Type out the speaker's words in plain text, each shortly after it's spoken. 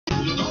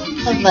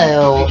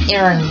Hello,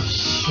 Aaron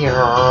here.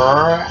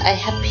 I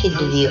have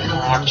PDD,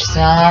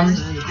 autism,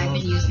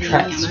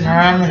 Tourette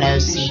syndrome, and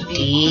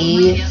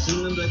OCD.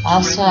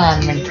 Also,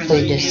 I'm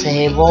mentally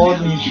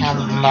disabled and have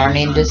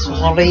learning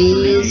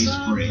disabilities.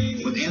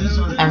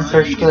 I'm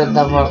first grade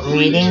level at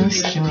reading,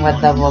 second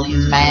grade level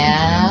of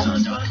math,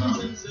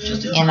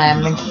 and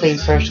I'm mentally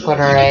first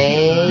grader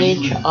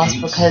age.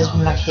 Also, because of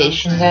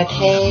medications I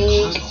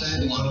take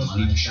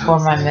for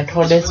my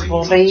mental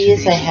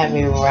disabilities, I have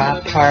a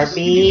wrapped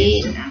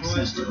heartbeat,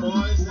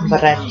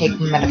 but I take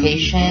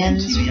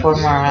medications for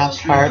my wrapped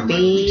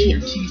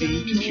heartbeat.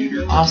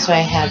 Also,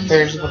 I have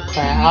fears of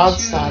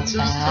crowds, loud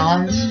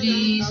sounds,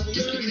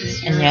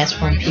 and yes,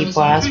 when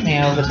people ask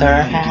me over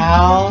their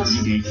house,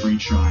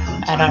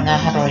 I don't know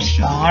how to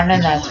respond,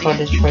 and that's for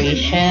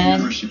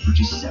frustration.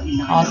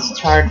 Also, it's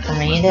hard for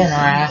me to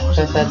interact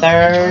with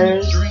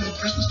others.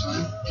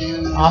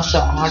 Also,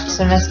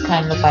 autism is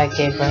kind of like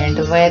a brain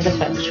delay that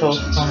affects social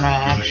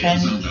interaction,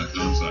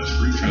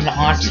 and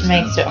autism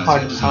makes it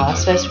hard to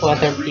process what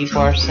other people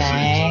are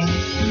saying.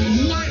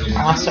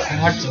 Also,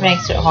 autism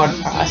makes it hard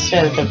to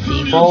process other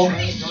people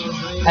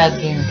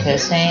hugging and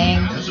kissing,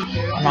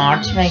 and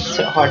autism makes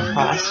it hard to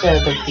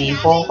process other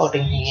people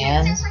holding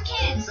hands.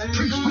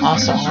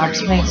 Also,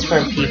 autism makes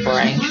for people are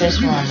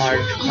anxious around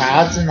large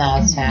crowds and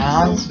loud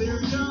sounds,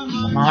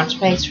 and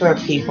autism makes for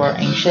people are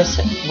anxious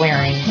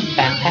wearing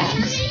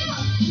backpacks.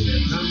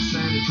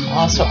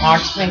 Also,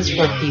 autism makes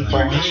for people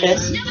are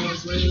anxious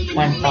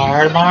when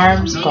fire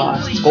alarms go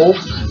off school,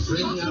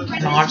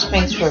 and autism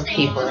makes for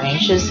people are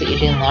anxious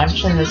eating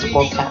lunch in the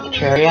school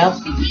cafeteria.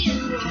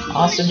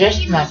 Also,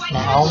 just to let you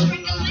know,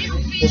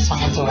 the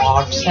signs of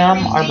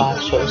autism are lack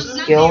of social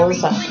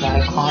skills, lack of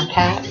eye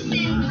contact,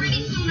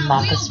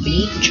 lack of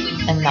speech,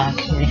 and lack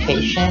of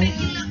communication.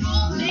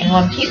 And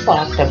when people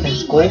act up in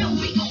school,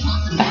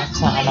 that's a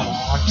sign of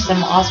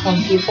autism. Also,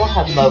 when people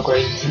have low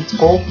grades in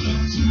school,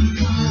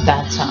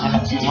 that's a sign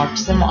of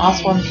autism.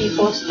 Also, when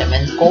people stim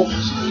in school,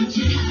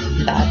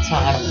 that's a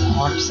sign of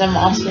autism.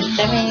 Also,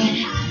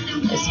 stimming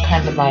is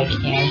kind of like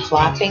hand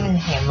flapping, and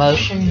hand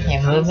motion,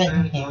 hand movement,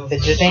 and hand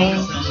fidgeting.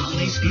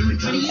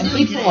 And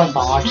people with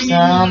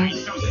autism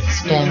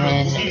stim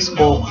in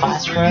school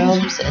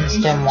classrooms and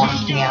stim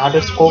walking out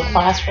of school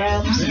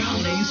classrooms.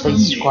 Please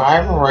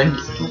subscribe, rate,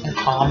 and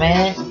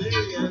comment.